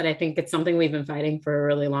goal, but I think it's something we've been fighting for a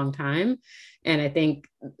really long time. And I think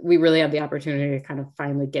we really have the opportunity to kind of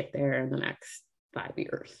finally get there in the next 5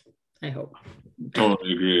 years, I hope.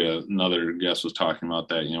 Totally agree. Another guest was talking about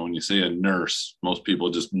that. When you say a nurse, most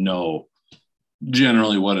people just know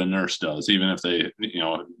generally what a nurse does, even if they,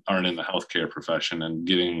 aren't in the healthcare profession. And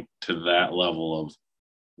getting to that level of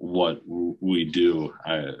what we do,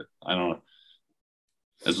 I don't,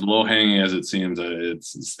 as low hanging as it seems,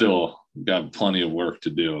 it's still got plenty of work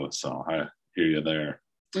to do. So I hear you there.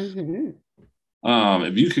 Mm-hmm.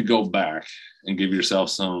 If you could go back and give yourself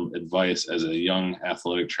some advice as a young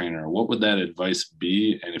athletic trainer, what would that advice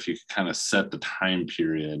be? And if you could kind of set the time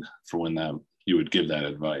period for when that you would give that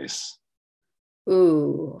advice.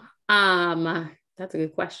 Ooh, that's a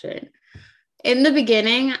good question. In the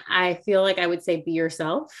beginning, I feel like I would say be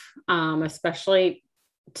yourself, especially,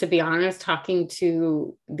 to be honest, talking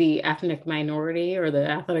to the ethnic minority or the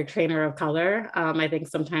athletic trainer of color. I think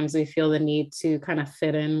sometimes we feel the need to kind of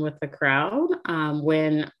fit in with the crowd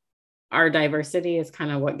when our diversity is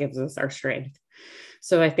kind of what gives us our strength.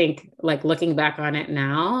 So I think, like, looking back on it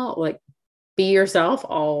now, like, be yourself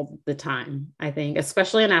all the time. I think,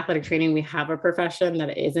 especially in athletic training, we have a profession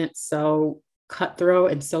that isn't so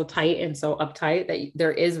cutthroat and so tight and so uptight that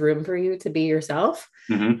there is room for you to be yourself.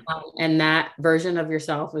 Mm-hmm. And that version of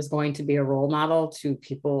yourself is going to be a role model to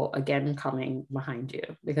people, again, coming behind you.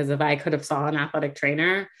 Because if I could have saw an athletic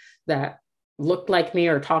trainer that looked like me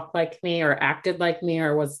or talked like me or acted like me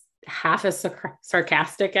or was half as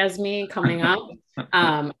sarcastic as me coming up,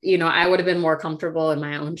 I would have been more comfortable in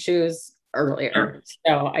my own shoes earlier.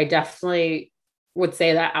 So I definitely would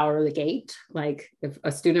say that out of the gate. Like, if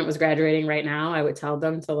a student was graduating right now, I would tell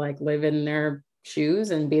them to like live in their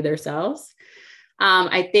shoes and be themselves.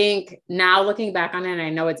 I think now looking back on it, I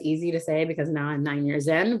know it's easy to say because now I'm 9 years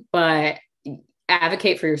in, but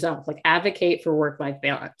advocate for yourself, like advocate for work-life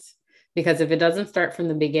balance, because if it doesn't start from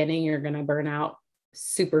the beginning, you're going to burn out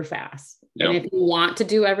super fast. Yep. And if you want to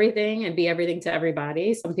do everything and be everything to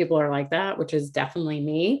everybody, some people are like that, which is definitely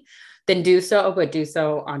me, then do so, but do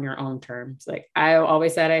so on your own terms. Like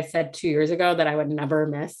I said 2 years ago that I would never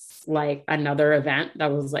miss like another event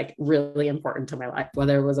that was like really important to my life,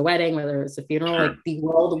 whether it was a wedding, whether it was a funeral. Sure. Like, the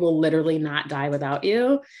world will literally not die without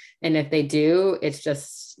you. And if they do, it's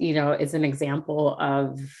just, it's an example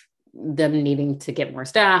of them needing to get more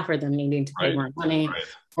staff or them needing to pay more money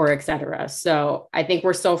or et cetera. So I think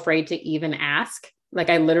we're so afraid to even ask Like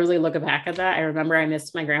I literally look back at that. I remember I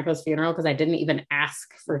missed my grandpa's funeral because I didn't even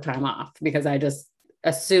ask for time off because I just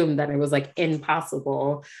assumed that it was like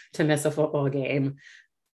impossible to miss a football game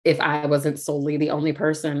if I wasn't solely the only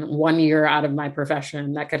person 1 year out of my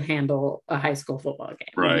profession that could handle a high school football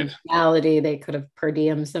game. Right. In reality, they could have per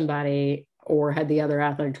diem somebody or had the other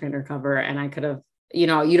athletic trainer cover, and I could have, you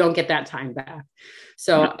don't get that time back.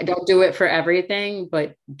 So don't do it for everything,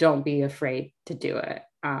 but don't be afraid to do it.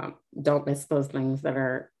 Don't miss those things that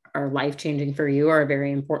are life-changing for you or are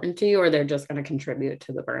very important to you, or they're just going to contribute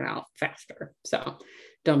to the burnout faster. So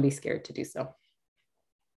don't be scared to do so.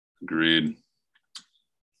 Agreed.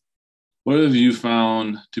 What have you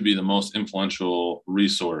found to be the most influential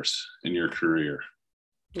resource in your career?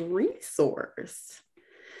 Resource.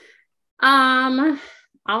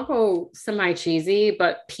 I'll go semi-cheesy,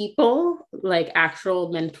 but people, like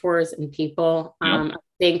actual mentors and people. I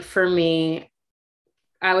think for me,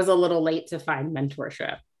 I was a little late to find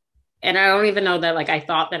mentorship. And I don't even know that, like, I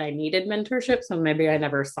thought that I needed mentorship. So maybe I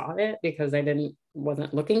never saw it because I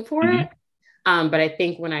wasn't looking for it. But I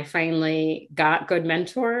think when I finally got good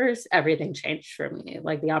mentors, everything changed for me.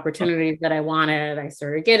 Like the opportunities that I wanted, I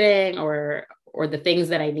started getting, or the things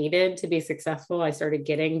that I needed to be successful, I started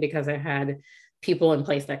getting because I had people in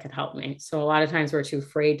place that could help me. So a lot of times we're too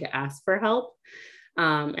afraid to ask for help.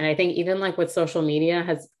 And I think even like with social media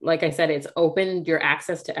has, like I said, it's opened your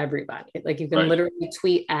access to everybody. Like you can literally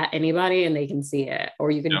tweet at anybody and they can see it, or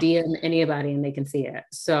you can DM anybody and they can see it.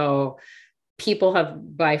 So people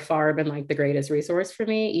have by far been like the greatest resource for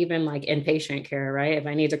me, even like inpatient care, right? If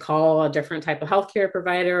I need to call a different type of healthcare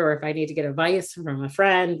provider, or if I need to get advice from a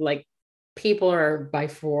friend, like people are by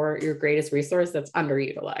far your greatest resource that's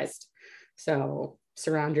underutilized. So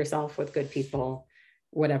surround yourself with good people,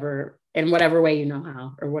 in whatever way you know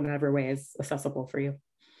how, or whatever way is accessible for you.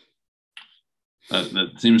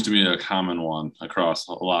 That seems to be a common one across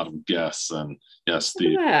a lot of guests. And yes,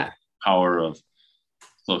 the power of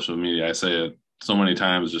social media. I say it so many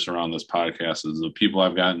times just around this podcast, is the people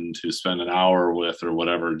I've gotten to spend an hour with or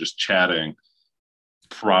whatever, just chatting,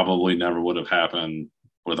 probably never would have happened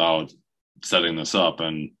without setting this up,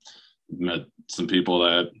 and met some people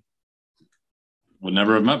that would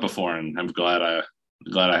never have met before. And I'm glad I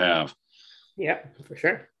have. Yeah, for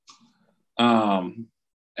sure.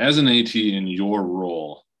 As an AT in your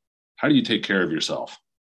role, how do you take care of yourself?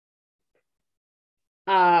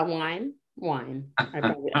 Wine.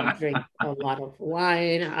 I drink a lot of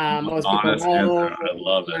wine. Most people know I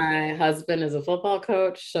love it. My husband is a football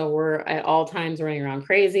coach, so we're at all times running around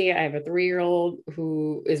crazy. I have a 3-year-old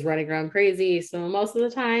who is running around crazy, so most of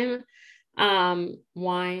the time,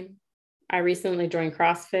 wine. I recently joined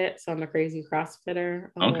CrossFit, so I'm a crazy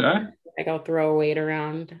CrossFitter. Okay. I go throw a weight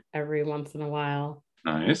around every once in a while.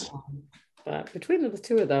 Nice. But between the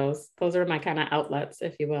two of those are my kind of outlets,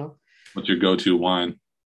 if you will. What's your go-to wine?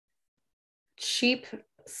 Cheap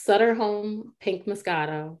Sutter Home Pink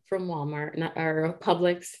Moscato from Walmart or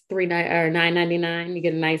Publix, $9.99. You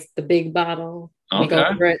get the big bottle. Okay. We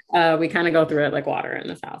go through it. We kind of go through it like water in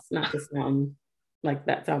this house. Not just like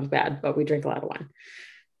that sounds bad, but we drink a lot of wine.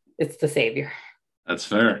 It's the savior. That's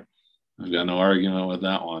fair. I've got no argument with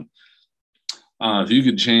that one. If you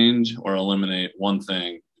could change or eliminate one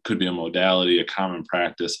thing, it could be a modality, a common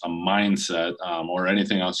practice, a mindset, or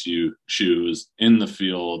anything else you choose in the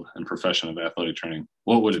field and profession of athletic training,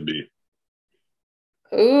 what would it be?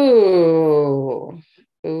 Ooh,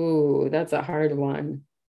 that's a hard one.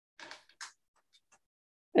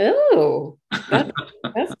 Oh,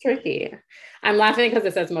 that's tricky. I'm laughing because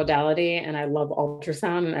it says modality, and I love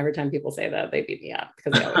ultrasound. And every time people say that, they beat me up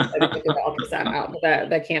because they always say they get the ultrasound out. But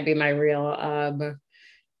that can't be my real.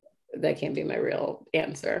 That can't be my real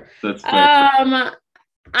answer. That's fair.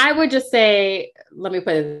 I would just say, let me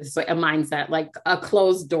put it this way: a mindset, like a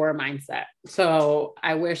closed door mindset. So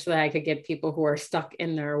I wish that I could get people who are stuck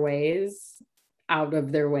in their ways out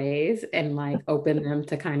of their ways and like open them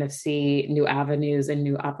to kind of see new avenues and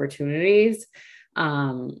new opportunities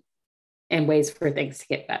and ways for things to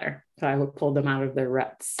get better. So I would pull them out of their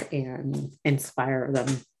ruts and inspire them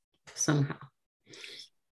somehow.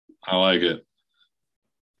 I like it.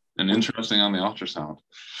 And interesting on the ultrasound.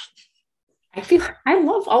 I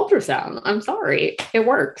love ultrasound. I'm sorry. It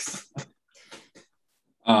works.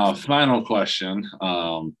 Final question.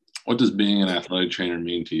 What does being an athletic trainer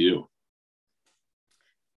mean to you?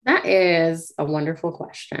 That is a wonderful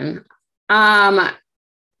question.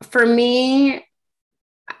 For me,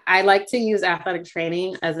 I like to use athletic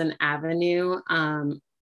training as an avenue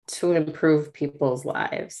to improve people's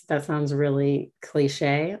lives. That sounds really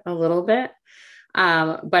cliche a little bit.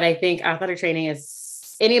 But I think athletic training is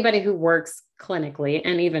anybody who works clinically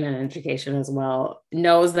and even in education as well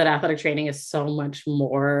knows that athletic training is so much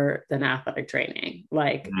more than athletic training,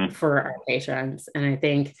 like for our patients. And I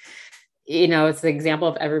think, it's the example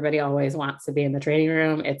of everybody always wants to be in the training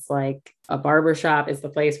room. It's like a barbershop is the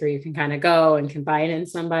place where you can kind of go and confide in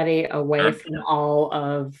somebody away from all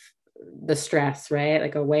of the stress, right?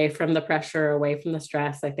 Like away from the pressure, away from the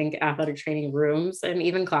stress. I think athletic training rooms and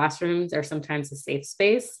even classrooms are sometimes a safe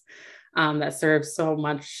space that serves so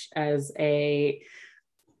much as a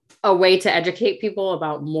way to educate people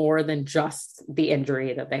about more than just the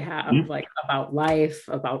injury that they have, like about life,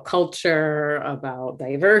 about culture, about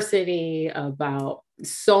diversity, about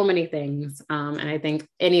so many things. And I think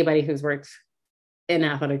anybody who's worked in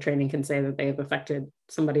athletic training can say that they've affected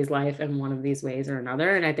somebody's life in one of these ways or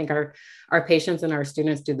another. And I think our patients and our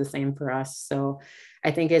students do the same for us. So I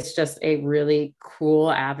think it's just a really cool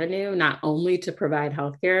avenue, not only to provide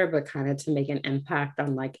healthcare, but kind of to make an impact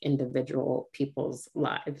on like individual people's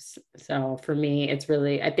lives. So for me, it's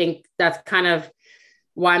really, I think that's kind of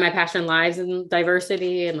why my passion lies in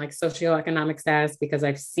diversity and like socioeconomic status, because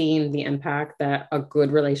I've seen the impact that a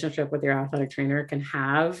good relationship with your athletic trainer can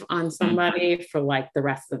have on somebody for like the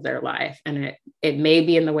rest of their life. And it may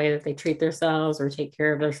be in the way that they treat themselves or take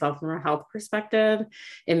care of themselves from a health perspective.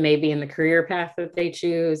 It may be in the career path that they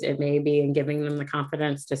choose. It may be in giving them the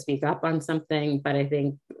confidence to speak up on something. But I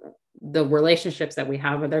think the relationships that we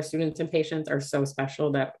have with our students and patients are so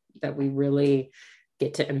special that we really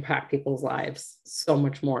get to impact people's lives so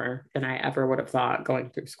much more than I ever would have thought going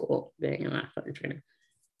through school, being an athletic trainer.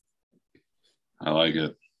 I like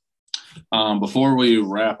it. Before we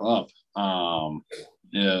wrap up,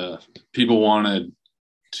 people wanted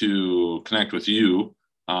to connect with you,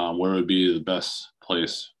 where would be the best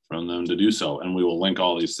place for them to do so? And we will link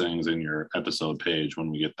all these things in your episode page when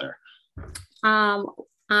we get there. I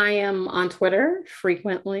am on Twitter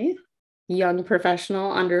frequently.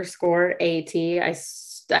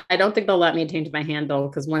 youngprofessional_AT. I don't think they'll let me change my handle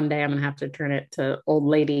because one day I'm going to have to turn it to old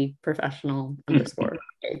lady professional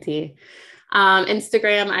 _AT.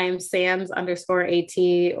 Instagram, I am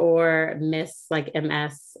Sans_AT or Miss like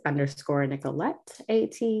MS_Nicolette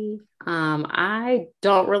AT. I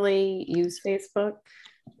don't really use Facebook.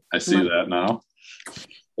 I see that now.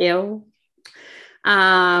 Ew.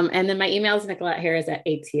 And then my email is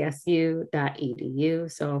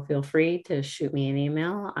nicoletteharris@atsu.edu. So feel free to shoot me an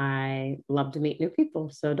email. I love to meet new people.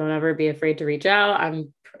 So don't ever be afraid to reach out. I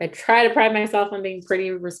try to pride myself on being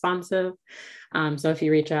pretty responsive. So if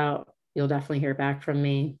you reach out, you'll definitely hear back from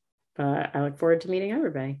me. But I look forward to meeting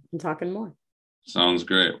everybody and talking more. Sounds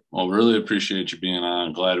great. Well, really appreciate you being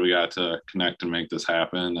on. Glad we got to connect and make this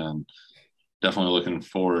happen, and definitely looking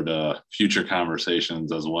forward to future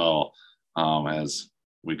conversations as well. As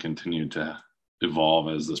we continue to evolve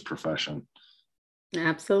as this profession.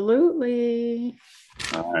 Absolutely.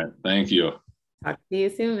 All right. Thank you. Talk to you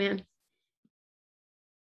soon, man.